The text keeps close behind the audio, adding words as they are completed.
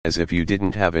As if you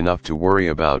didn't have enough to worry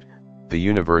about, the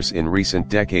universe in recent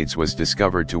decades was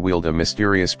discovered to wield a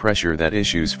mysterious pressure that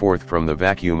issues forth from the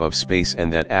vacuum of space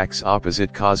and that acts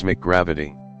opposite cosmic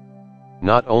gravity.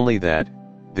 Not only that,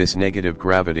 this negative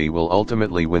gravity will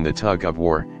ultimately win the tug of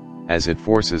war, as it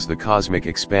forces the cosmic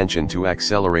expansion to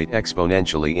accelerate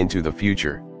exponentially into the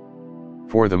future.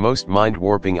 For the most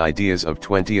mind-warping ideas of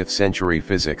 20th century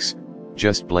physics,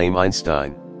 just blame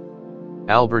Einstein.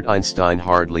 Albert Einstein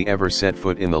hardly ever set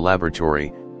foot in the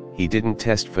laboratory, he didn't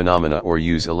test phenomena or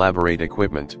use elaborate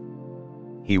equipment.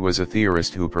 He was a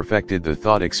theorist who perfected the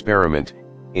thought experiment,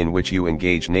 in which you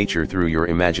engage nature through your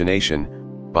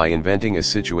imagination, by inventing a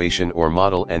situation or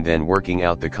model and then working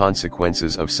out the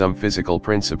consequences of some physical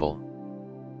principle.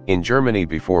 In Germany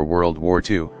before World War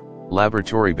II,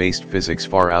 laboratory-based physics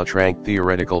far outranked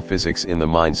theoretical physics in the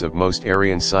minds of most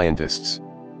Aryan scientists.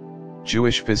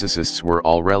 Jewish physicists were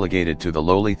all relegated to the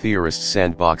lowly theorist's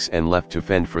sandbox and left to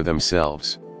fend for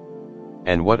themselves.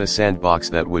 And what a sandbox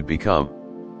that would become!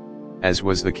 As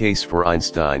was the case for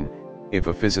Einstein, if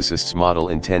a physicist's model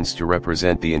intends to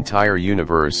represent the entire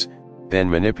universe, then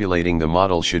manipulating the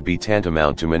model should be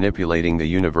tantamount to manipulating the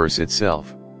universe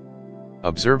itself.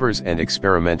 Observers and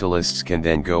experimentalists can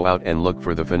then go out and look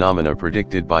for the phenomena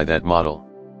predicted by that model.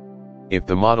 If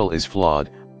the model is flawed,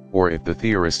 or if the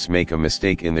theorists make a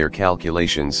mistake in their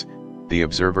calculations, the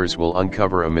observers will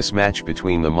uncover a mismatch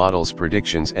between the model's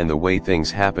predictions and the way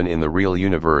things happen in the real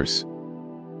universe.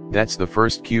 That's the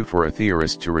first cue for a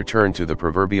theorist to return to the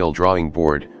proverbial drawing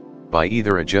board, by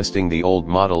either adjusting the old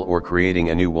model or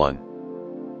creating a new one.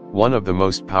 One of the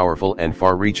most powerful and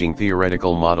far-reaching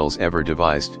theoretical models ever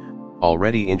devised,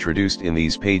 already introduced in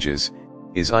these pages,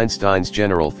 is Einstein's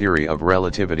general theory of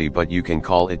relativity, but you can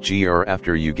call it GR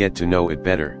after you get to know it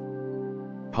better.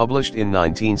 Published in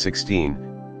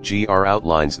 1916, GR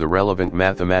outlines the relevant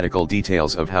mathematical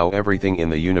details of how everything in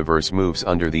the universe moves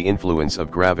under the influence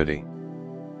of gravity.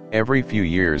 Every few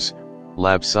years,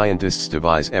 lab scientists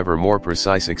devise ever more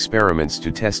precise experiments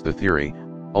to test the theory,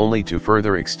 only to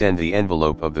further extend the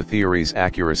envelope of the theory's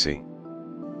accuracy.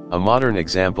 A modern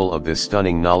example of this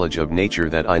stunning knowledge of nature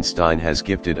that Einstein has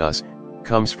gifted us,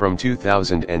 comes from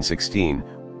 2016,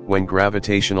 when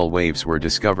gravitational waves were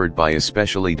discovered by a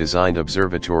specially designed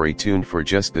observatory tuned for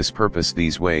just this purpose.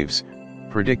 These waves,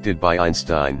 predicted by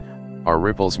Einstein, are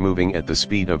ripples moving at the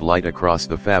speed of light across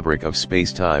the fabric of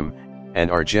space-time,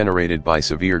 and are generated by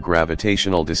severe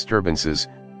gravitational disturbances,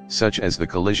 such as the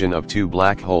collision of two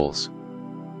black holes.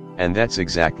 And that's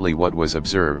exactly what was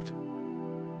observed.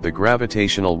 The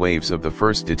gravitational waves of the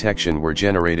first detection were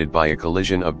generated by a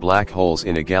collision of black holes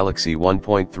in a galaxy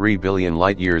 1.3 billion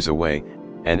light-years away,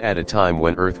 and at a time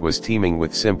when Earth was teeming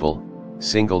with simple,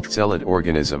 single-celled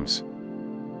organisms.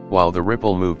 While the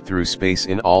ripple moved through space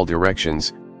in all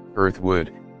directions, Earth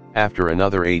would, after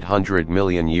another 800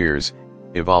 million years,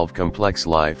 evolve complex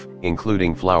life,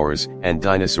 including flowers and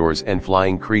dinosaurs and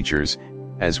flying creatures,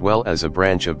 as well as a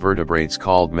branch of vertebrates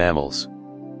called mammals.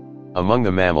 Among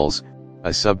the mammals,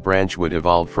 a sub-branch would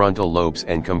evolve frontal lobes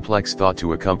and complex thought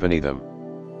to accompany them.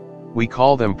 We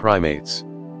call them primates.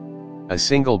 A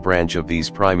single branch of these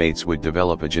primates would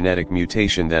develop a genetic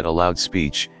mutation that allowed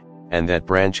speech, and that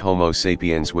branch Homo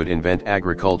sapiens would invent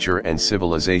agriculture and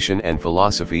civilization and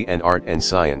philosophy and art and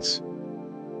science.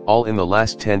 All in the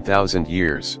last 10,000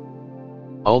 years.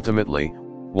 Ultimately,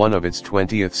 one of its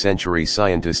 20th century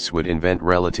scientists would invent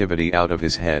relativity out of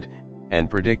his head, and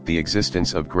predict the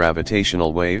existence of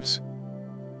gravitational waves.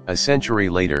 A century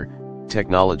later,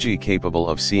 technology capable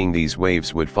of seeing these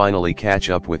waves would finally catch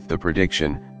up with the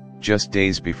prediction, just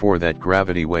days before that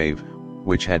gravity wave,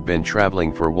 which had been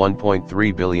traveling for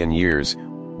 1.3 billion years,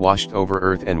 washed over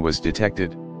Earth and was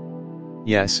detected.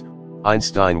 Yes,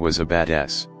 Einstein was a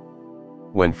badass.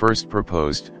 When first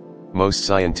proposed, most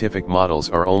scientific models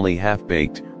are only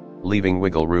half-baked, leaving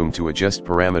wiggle room to adjust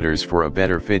parameters for a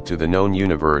better fit to the known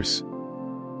universe.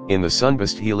 In the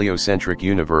sun-based heliocentric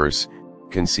universe,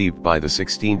 conceived by the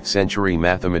 16th century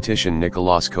mathematician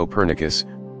Nicolaus Copernicus,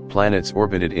 planets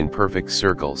orbited in perfect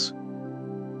circles.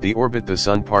 The orbit the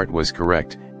Sun part was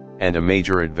correct, and a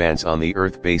major advance on the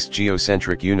Earth-based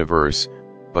geocentric universe,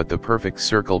 but the perfect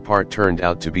circle part turned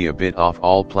out to be a bit off.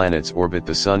 All planets orbit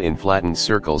the Sun in flattened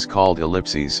circles called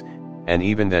ellipses, and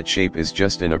even that shape is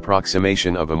just an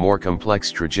approximation of a more complex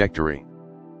trajectory.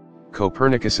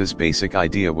 Copernicus's basic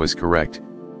idea was correct,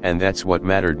 and that's what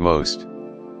mattered most.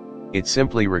 It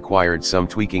simply required some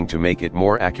tweaking to make it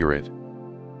more accurate.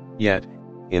 Yet,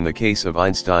 in the case of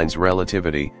Einstein's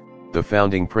relativity, the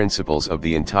founding principles of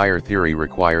the entire theory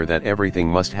require that everything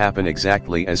must happen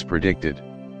exactly as predicted.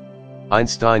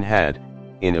 Einstein had,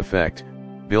 in effect,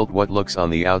 built what looks on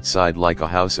the outside like a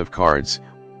house of cards,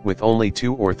 with only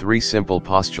 2 or 3 simple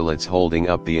postulates holding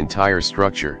up the entire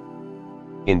structure.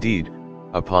 Indeed,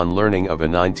 upon learning of a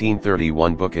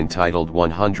 1931 book entitled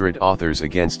 100 Authors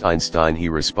Against Einstein, he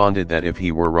responded that if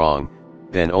he were wrong,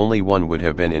 then only one would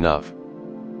have been enough.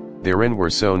 Therein were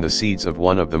sown the seeds of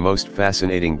one of the most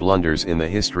fascinating blunders in the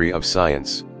history of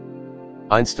science.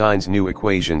 Einstein's new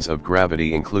equations of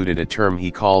gravity included a term he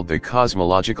called the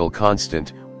cosmological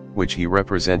constant, which he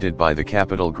represented by the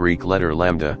capital Greek letter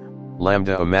lambda,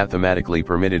 a mathematically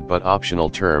permitted but optional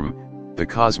term. The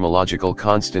cosmological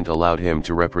constant allowed him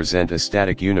to represent a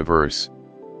static universe.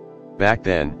 Back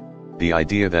then, the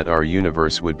idea that our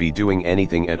universe would be doing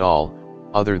anything at all,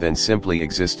 other than simply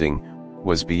existing,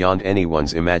 was beyond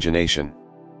anyone's imagination.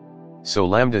 So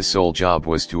lambda's sole job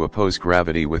was to oppose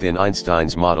gravity within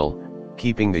Einstein's model,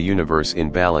 keeping the universe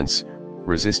in balance,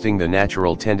 resisting the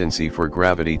natural tendency for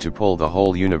gravity to pull the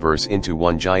whole universe into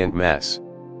one giant mass.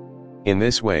 In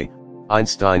this way,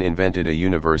 Einstein invented a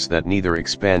universe that neither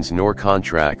expands nor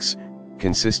contracts,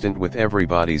 consistent with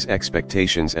everybody's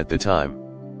expectations at the time.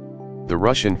 The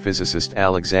Russian physicist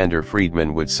Alexander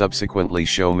Friedmann would subsequently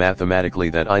show mathematically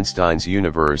that Einstein's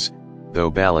universe, though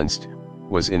balanced,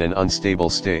 was in an unstable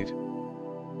state.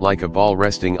 Like a ball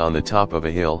resting on the top of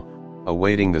a hill,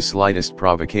 awaiting the slightest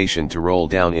provocation to roll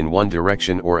down in one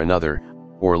direction or another,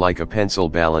 or like a pencil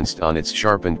balanced on its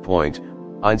sharpened point,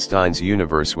 Einstein's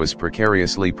universe was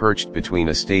precariously perched between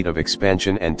a state of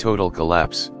expansion and total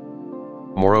collapse.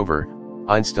 Moreover,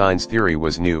 Einstein's theory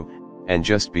was new, and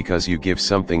just because you give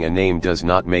something a name does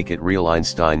not make it real.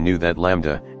 Einstein knew that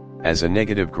lambda, as a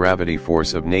negative gravity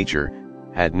force of nature,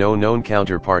 had no known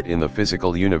counterpart in the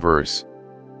physical universe.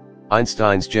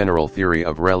 Einstein's general theory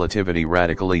of relativity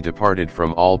radically departed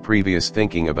from all previous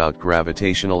thinking about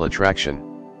gravitational attraction.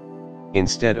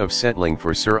 Instead of settling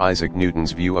for Sir Isaac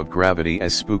Newton's view of gravity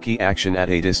as spooky action at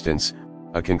a distance,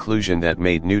 a conclusion that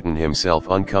made Newton himself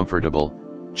uncomfortable,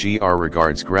 GR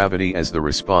regards gravity as the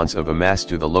response of a mass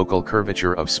to the local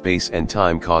curvature of space and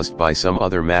time caused by some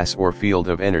other mass or field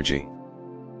of energy.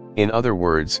 In other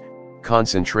words,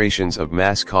 concentrations of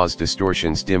mass cause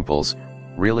distortions, dimples,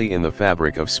 really in the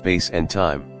fabric of space and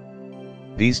time.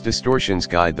 These distortions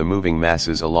guide the moving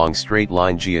masses along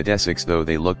straight-line geodesics, though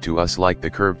they look to us like the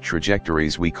curved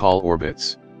trajectories we call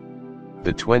orbits.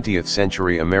 The 20th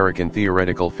century American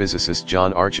theoretical physicist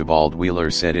John Archibald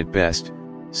Wheeler said it best,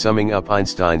 summing up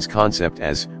Einstein's concept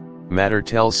as, "Matter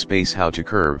tells space how to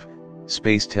curve,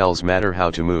 space tells matter how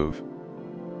to move."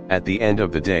 At the end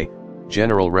of the day,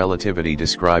 general relativity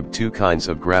described 2 kinds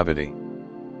of gravity.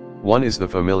 One is the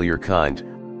familiar kind,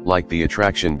 like the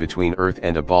attraction between Earth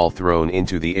and a ball thrown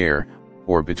into the air,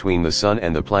 or between the Sun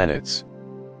and the planets.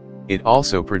 It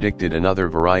also predicted another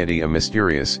variety, a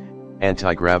mysterious,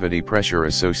 anti-gravity pressure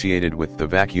associated with the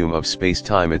vacuum of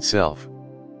space-time itself.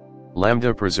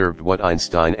 Lambda preserved what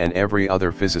Einstein and every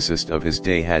other physicist of his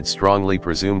day had strongly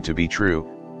presumed to be true,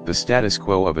 the status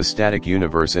quo of a static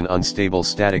universe, an unstable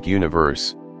static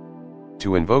universe.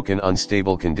 To invoke an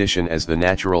unstable condition as the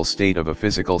natural state of a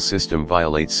physical system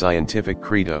violates scientific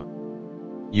credo.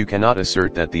 You cannot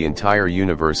assert that the entire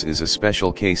universe is a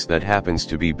special case that happens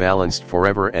to be balanced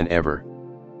forever and ever.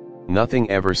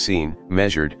 Nothing ever seen,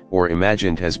 measured, or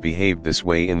imagined has behaved this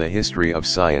way in the history of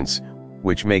science,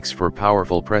 which makes for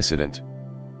powerful precedent.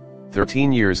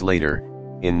 13 years later,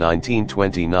 in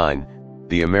 1929,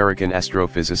 the American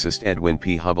astrophysicist Edwin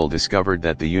P. Hubble discovered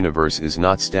that the universe is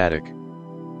not static.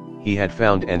 He had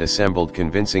found and assembled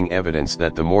convincing evidence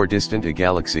that the more distant a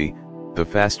galaxy, the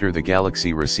faster the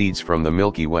galaxy recedes from the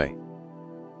Milky Way.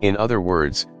 In other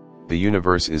words, the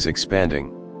universe is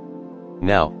expanding.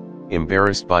 Now,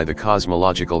 embarrassed by the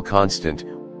cosmological constant,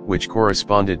 which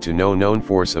corresponded to no known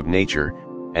force of nature,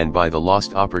 and by the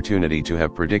lost opportunity to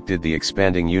have predicted the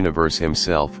expanding universe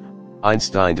himself,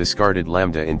 Einstein discarded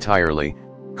lambda entirely,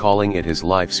 calling it his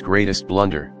life's greatest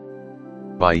blunder.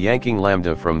 By yanking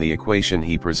lambda from the equation,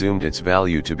 he presumed its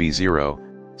value to be 0,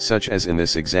 such as in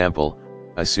this example,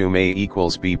 assume A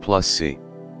equals B plus C.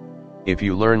 If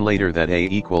you learn later that A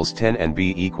equals 10 and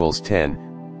B equals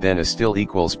 10, then A still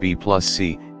equals B plus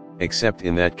C, except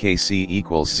in that case C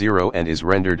equals 0 and is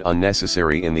rendered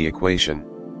unnecessary in the equation.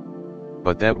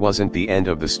 But that wasn't the end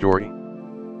of the story.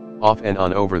 Off and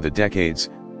on over the decades,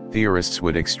 theorists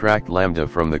would extract lambda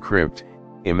from the crypt,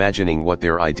 imagining what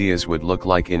their ideas would look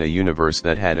like in a universe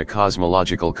that had a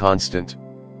cosmological constant.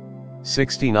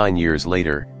 69 years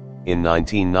later, in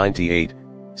 1998,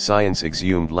 science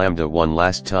exhumed lambda one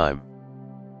last time.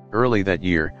 Early that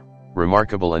year,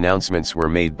 remarkable announcements were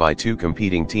made by 2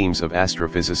 competing teams of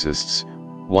astrophysicists,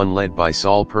 one led by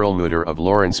Saul Perlmutter of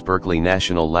Lawrence Berkeley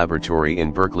National Laboratory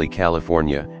in Berkeley,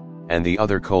 California, and the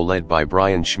other co-led by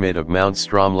Brian Schmidt of Mount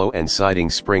Stromlo and Siding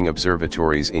Spring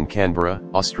Observatories in Canberra,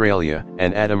 Australia,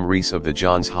 and Adam Rees of the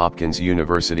Johns Hopkins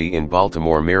University in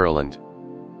Baltimore, Maryland.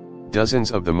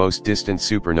 Dozens of the most distant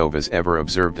supernovas ever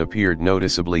observed appeared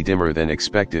noticeably dimmer than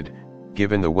expected,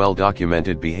 given the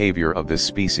well-documented behavior of this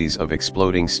species of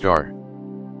exploding star.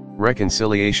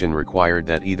 Reconciliation required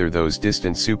that either those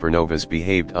distant supernovas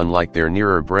behaved unlike their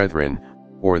nearer brethren,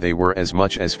 or they were as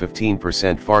much as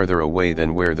 15% farther away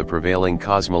than where the prevailing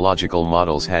cosmological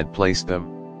models had placed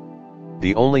them.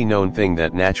 The only known thing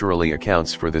that naturally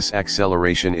accounts for this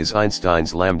acceleration is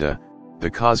Einstein's lambda, the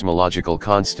cosmological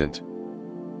constant.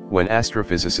 When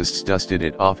astrophysicists dusted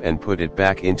it off and put it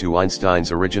back into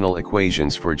Einstein's original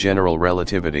equations for general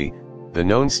relativity, the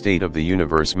known state of the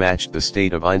universe matched the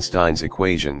state of Einstein's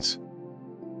equations.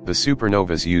 The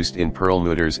supernovas used in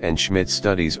Perlmutter's and Schmidt's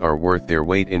studies are worth their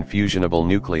weight in fusionable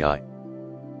nuclei.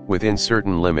 Within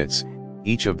certain limits,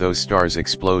 each of those stars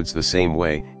explodes the same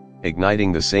way,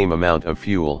 igniting the same amount of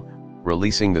fuel,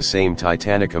 releasing the same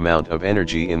titanic amount of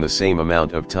energy in the same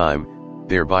amount of time,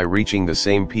 thereby reaching the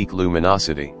same peak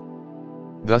luminosity.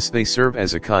 Thus they serve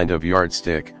as a kind of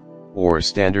yardstick, or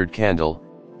standard candle,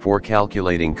 for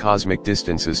calculating cosmic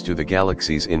distances to the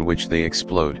galaxies in which they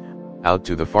explode, out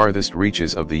to the farthest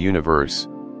reaches of the universe.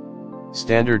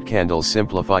 Standard candles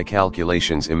simplify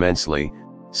calculations immensely,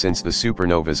 since the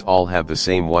supernovas all have the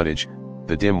same wattage,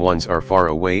 the dim ones are far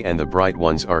away and the bright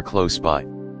ones are close by.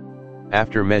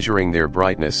 After measuring their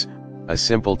brightness, a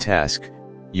simple task,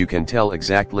 you can tell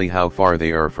exactly how far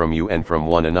they are from you and from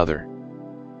one another.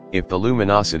 If the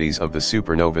luminosities of the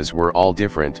supernovas were all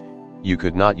different, you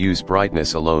could not use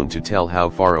brightness alone to tell how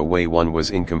far away one was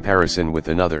in comparison with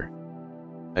another.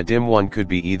 A dim one could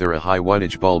be either a high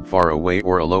wattage bulb far away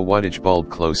or a low wattage bulb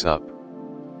close up.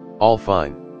 All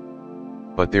fine.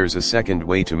 But there's a second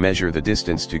way to measure the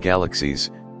distance to galaxies,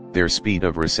 their speed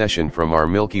of recession from our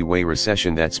Milky Way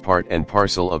recession that's part and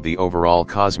parcel of the overall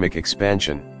cosmic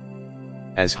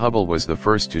expansion. As Hubble was the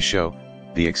first to show,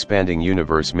 the expanding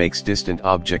universe makes distant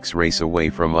objects race away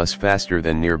from us faster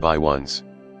than nearby ones.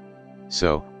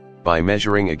 So, by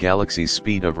measuring a galaxy's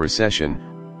speed of recession,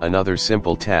 another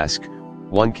simple task,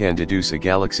 one can deduce a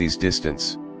galaxy's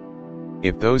distance.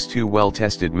 If those two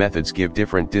well-tested methods give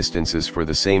different distances for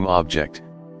the same object,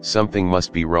 something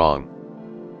must be wrong.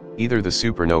 Either the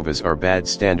supernovas are bad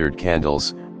standard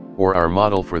candles, or our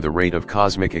model for the rate of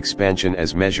cosmic expansion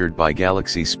as measured by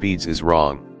galaxy speeds is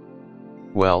wrong.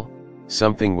 Well,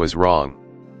 something was wrong.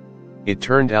 It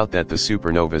turned out that the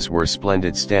supernovas were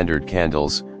splendid standard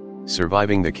candles,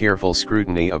 surviving the careful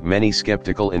scrutiny of many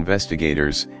skeptical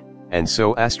investigators, and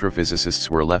so astrophysicists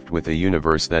were left with a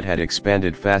universe that had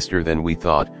expanded faster than we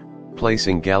thought,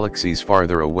 placing galaxies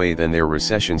farther away than their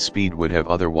recession speed would have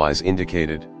otherwise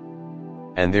indicated.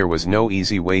 And there was no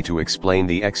easy way to explain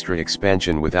the extra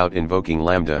expansion without invoking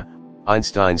lambda,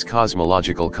 Einstein's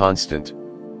cosmological constant.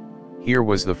 Here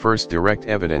was the first direct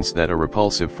evidence that a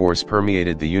repulsive force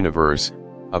permeated the universe,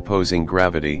 opposing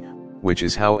gravity, which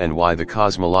is how and why the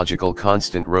cosmological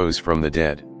constant rose from the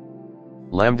dead.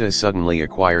 Lambda suddenly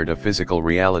acquired a physical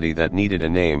reality that needed a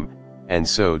name, and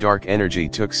so dark energy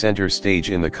took center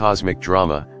stage in the cosmic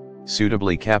drama,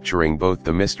 suitably capturing both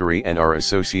the mystery and our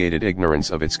associated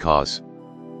ignorance of its cause.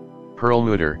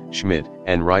 Perlmutter, Schmidt,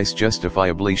 and Rice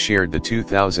justifiably shared the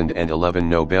 2011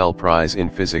 Nobel Prize in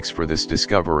Physics for this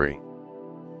discovery.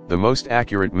 The most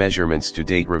accurate measurements to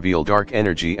date reveal dark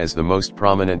energy as the most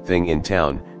prominent thing in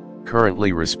town,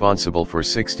 currently responsible for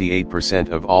 68%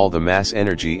 of all the mass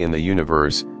energy in the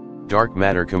universe. Dark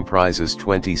matter comprises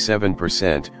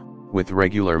 27%, with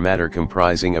regular matter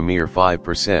comprising a mere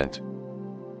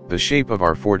 5%. The shape of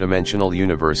our four-dimensional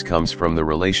universe comes from the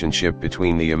relationship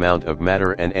between the amount of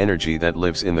matter and energy that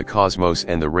lives in the cosmos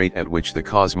and the rate at which the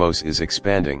cosmos is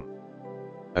expanding.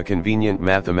 A convenient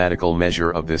mathematical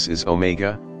measure of this is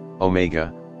omega,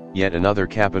 yet another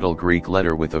capital Greek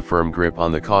letter with a firm grip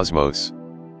on the cosmos.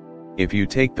 If you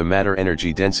take the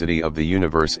matter-energy density of the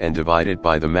universe and divide it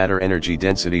by the matter-energy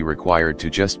density required to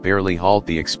just barely halt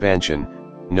the expansion,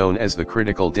 known as the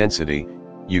critical density,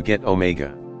 you get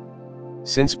omega.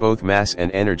 Since both mass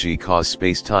and energy cause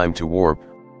space-time to warp,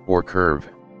 or curve,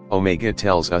 omega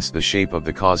tells us the shape of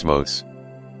the cosmos.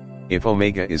 If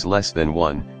omega is less than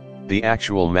 1, the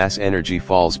actual mass energy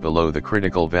falls below the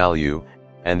critical value,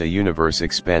 and the universe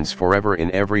expands forever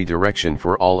in every direction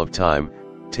for all of time,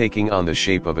 taking on the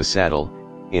shape of a saddle,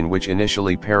 in which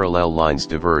initially parallel lines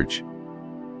diverge.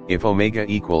 If omega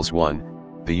equals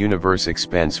 1, the universe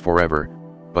expands forever,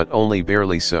 but only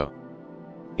barely so.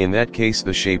 In that case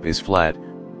the shape is flat,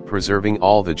 preserving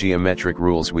all the geometric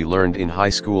rules we learned in high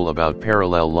school about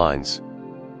parallel lines.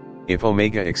 If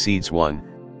omega exceeds 1,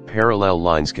 parallel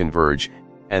lines converge,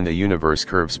 and the universe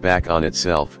curves back on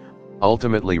itself,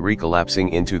 ultimately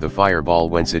recollapsing into the fireball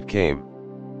whence it came.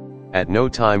 At no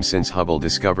time since Hubble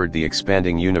discovered the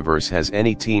expanding universe has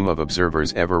any team of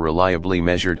observers ever reliably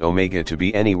measured omega to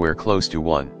be anywhere close to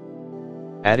 1.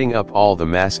 Adding up all the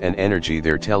mass and energy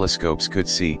their telescopes could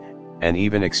see, and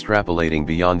even extrapolating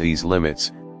beyond these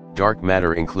limits, dark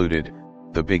matter included,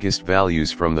 the biggest values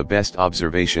from the best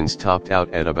observations topped out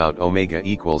at about omega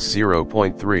equals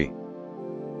 0.3.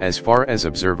 As far as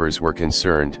observers were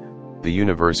concerned, the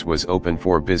universe was open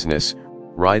for business,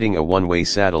 riding a one-way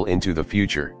saddle into the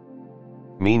future.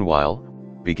 Meanwhile,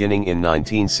 beginning in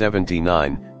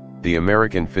 1979, the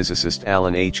American physicist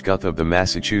Alan H. Guth of the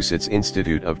Massachusetts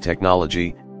Institute of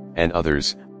Technology, and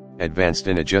others, advanced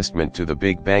an adjustment to the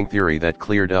Big Bang theory that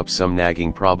cleared up some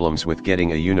nagging problems with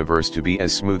getting a universe to be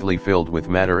as smoothly filled with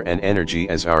matter and energy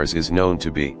as ours is known to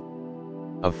be.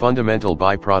 A fundamental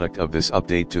byproduct of this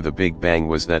update to the Big Bang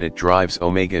was that it drives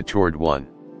omega toward 1.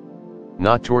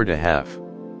 Not toward a half.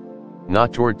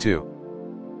 Not toward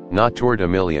 2. Not toward a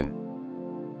million.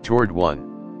 Toward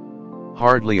 1.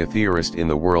 Hardly a theorist in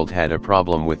the world had a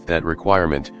problem with that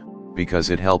requirement, because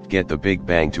it helped get the Big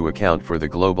Bang to account for the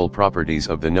global properties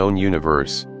of the known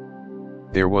universe.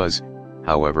 There was,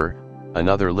 however,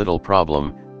 another little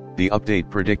problem: the update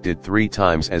predicted 3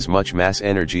 times as much mass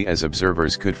energy as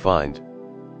observers could find.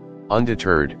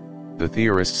 Undeterred, the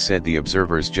theorists said the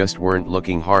observers just weren't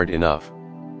looking hard enough.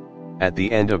 At the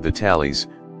end of the tallies,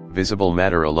 visible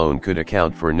matter alone could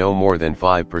account for no more than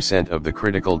 5% of the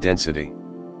critical density.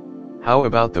 How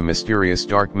about the mysterious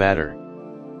dark matter?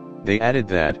 They added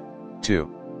that,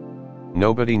 too.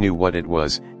 Nobody knew what it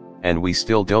was, and we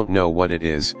still don't know what it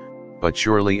is, but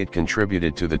surely it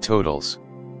contributed to the totals.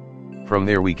 From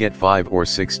there we get 5 or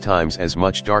 6 times as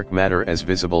much dark matter as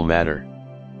visible matter.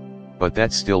 But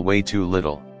that's still way too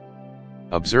little.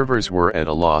 Observers were at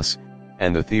a loss,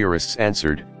 and the theorists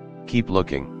answered, keep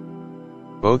looking.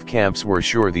 Both camps were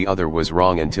sure the other was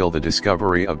wrong until the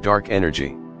discovery of dark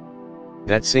energy.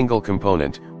 That single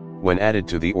component, when added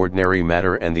to the ordinary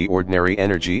matter and the ordinary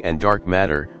energy and dark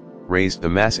matter, raised the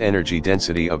mass energy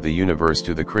density of the universe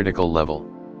to the critical level,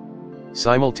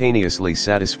 simultaneously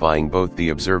satisfying both the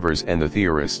observers and the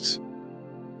theorists.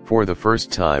 For the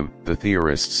first time, the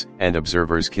theorists and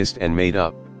observers kissed and made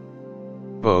up.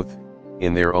 Both,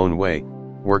 in their own way,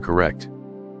 were correct.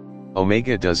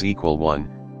 Omega does equal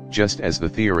 1, just as the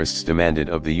theorists demanded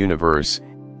of the universe,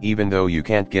 even though you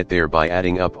can't get there by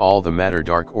adding up all the matter,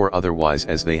 dark or otherwise,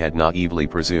 as they had naively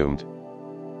presumed.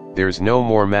 There's no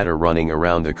more matter running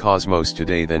around the cosmos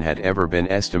today than had ever been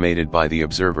estimated by the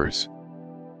observers.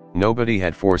 Nobody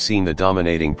had foreseen the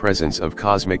dominating presence of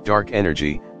cosmic dark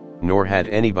energy, nor had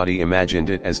anybody imagined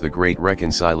it as the great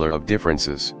reconciler of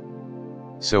differences.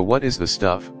 So what is the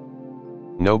stuff?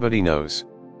 Nobody knows.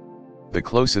 The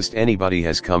closest anybody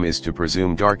has come is to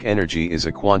presume dark energy is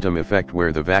a quantum effect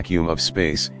where the vacuum of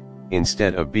space,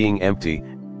 instead of being empty,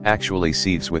 actually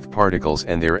seethes with particles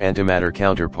and their antimatter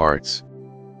counterparts.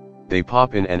 They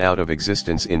pop in and out of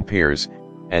existence in pairs,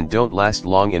 and don't last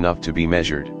long enough to be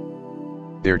measured.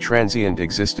 Their transient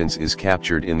existence is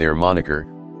captured in their moniker,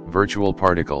 virtual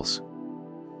particles.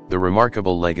 The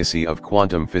remarkable legacy of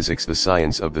quantum physics, the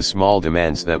science of the small,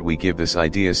 demands that we give this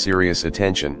idea serious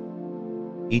attention.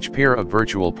 Each pair of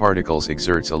virtual particles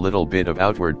exerts a little bit of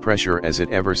outward pressure as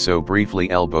it ever so briefly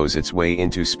elbows its way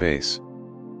into space.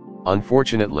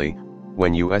 Unfortunately,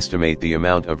 when you estimate the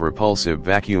amount of repulsive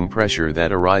vacuum pressure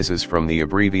that arises from the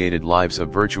abbreviated lives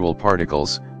of virtual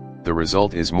particles, the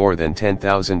result is more than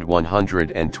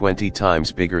 10,120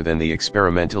 times bigger than the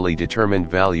experimentally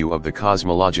determined value of the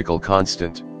cosmological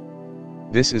constant.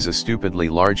 This is a stupidly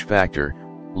large factor,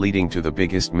 leading to the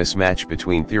biggest mismatch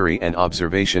between theory and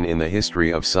observation in the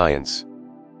history of science.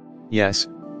 Yes,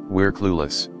 we're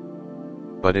clueless.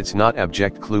 But it's not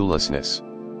abject cluelessness.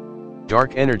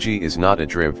 Dark energy is not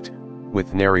adrift,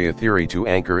 with nary a theory to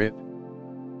anchor it.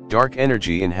 Dark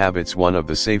energy inhabits one of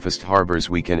the safest harbors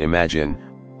we can imagine,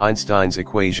 Einstein's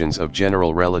equations of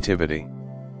general relativity.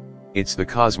 It's the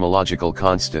cosmological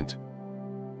constant.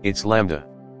 It's lambda.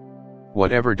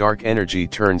 Whatever dark energy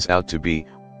turns out to be,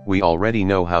 we already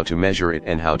know how to measure it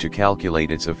and how to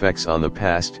calculate its effects on the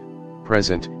past,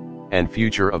 present, and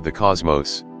future of the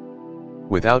cosmos.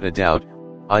 Without a doubt,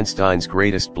 Einstein's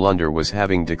greatest blunder was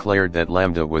having declared that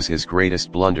lambda was his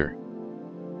greatest blunder.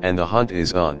 And the hunt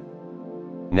is on.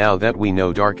 Now that we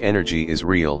know dark energy is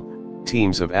real,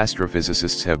 teams of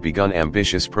astrophysicists have begun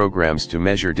ambitious programs to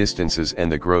measure distances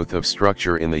and the growth of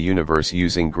structure in the universe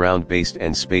using ground-based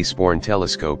and spaceborne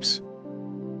telescopes.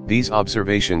 These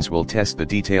observations will test the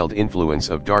detailed influence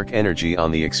of dark energy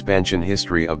on the expansion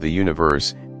history of the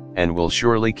universe, and will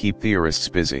surely keep theorists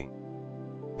busy.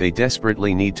 They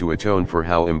desperately need to atone for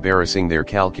how embarrassing their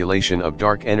calculation of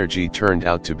dark energy turned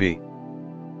out to be.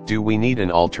 Do we need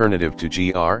an alternative to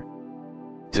GR?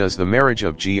 Does the marriage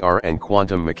of GR and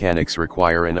quantum mechanics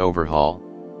require an overhaul?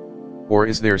 Or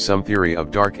is there some theory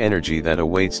of dark energy that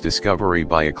awaits discovery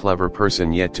by a clever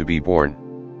person yet to be born?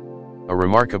 A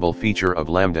remarkable feature of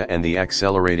lambda and the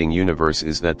accelerating universe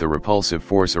is that the repulsive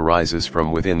force arises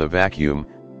from within the vacuum,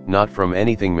 not from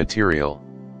anything material.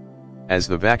 As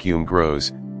the vacuum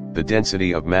grows, the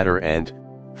density of matter and,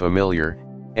 familiar,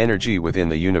 energy within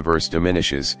the universe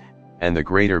diminishes, and the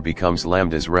greater becomes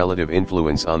lambda's relative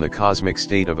influence on the cosmic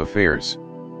state of affairs.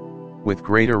 With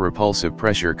greater repulsive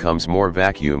pressure comes more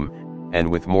vacuum, and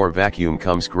with more vacuum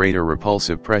comes greater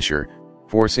repulsive pressure,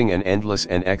 forcing an endless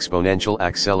and exponential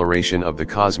acceleration of the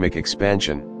cosmic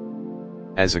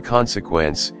expansion. As a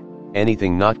consequence,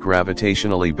 anything not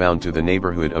gravitationally bound to the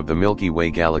neighborhood of the Milky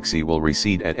Way galaxy will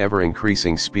recede at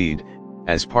ever-increasing speed,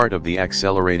 as part of the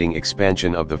accelerating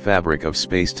expansion of the fabric of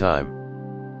space-time.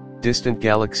 Distant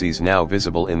galaxies now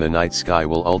visible in the night sky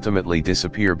will ultimately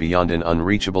disappear beyond an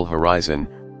unreachable horizon,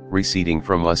 receding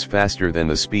from us faster than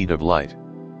the speed of light.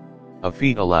 A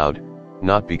feat allowed,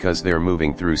 not because they're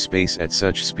moving through space at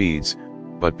such speeds,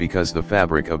 but because the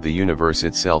fabric of the universe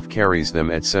itself carries them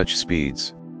at such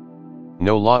speeds.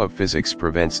 No law of physics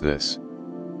prevents this.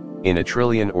 In a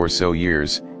trillion or so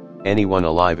years, anyone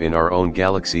alive in our own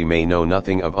galaxy may know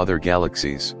nothing of other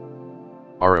galaxies.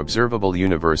 Our observable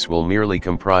universe will merely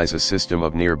comprise a system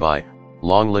of nearby,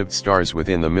 long-lived stars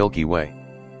within the Milky Way.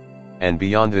 And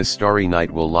beyond this starry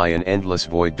night will lie an endless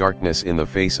void darkness in the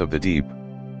face of the deep.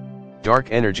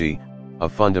 Dark energy, a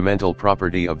fundamental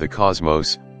property of the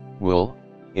cosmos, will,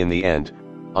 in the end,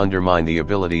 undermine the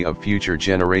ability of future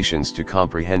generations to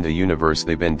comprehend the universe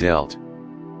they've been dealt.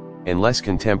 Unless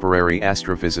contemporary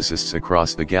astrophysicists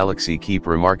across the galaxy keep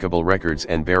remarkable records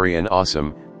and bury an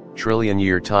awesome,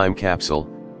 trillion-year time capsule,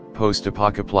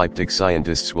 post-apocalyptic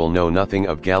scientists will know nothing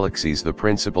of galaxies, the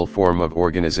principal form of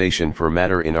organization for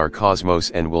matter in our cosmos,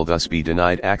 and will thus be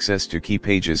denied access to key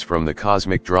pages from the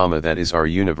cosmic drama that is our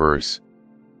universe.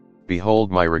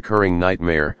 Behold my recurring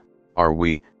nightmare: are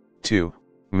we, too,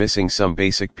 missing some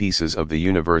basic pieces of the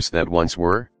universe that once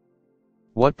were?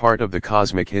 What part of the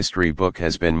cosmic history book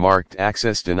has been marked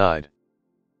access denied?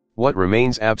 What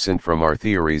remains absent from our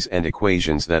theories and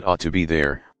equations that ought to be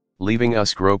there, leaving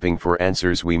us groping for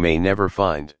answers we may never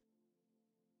find?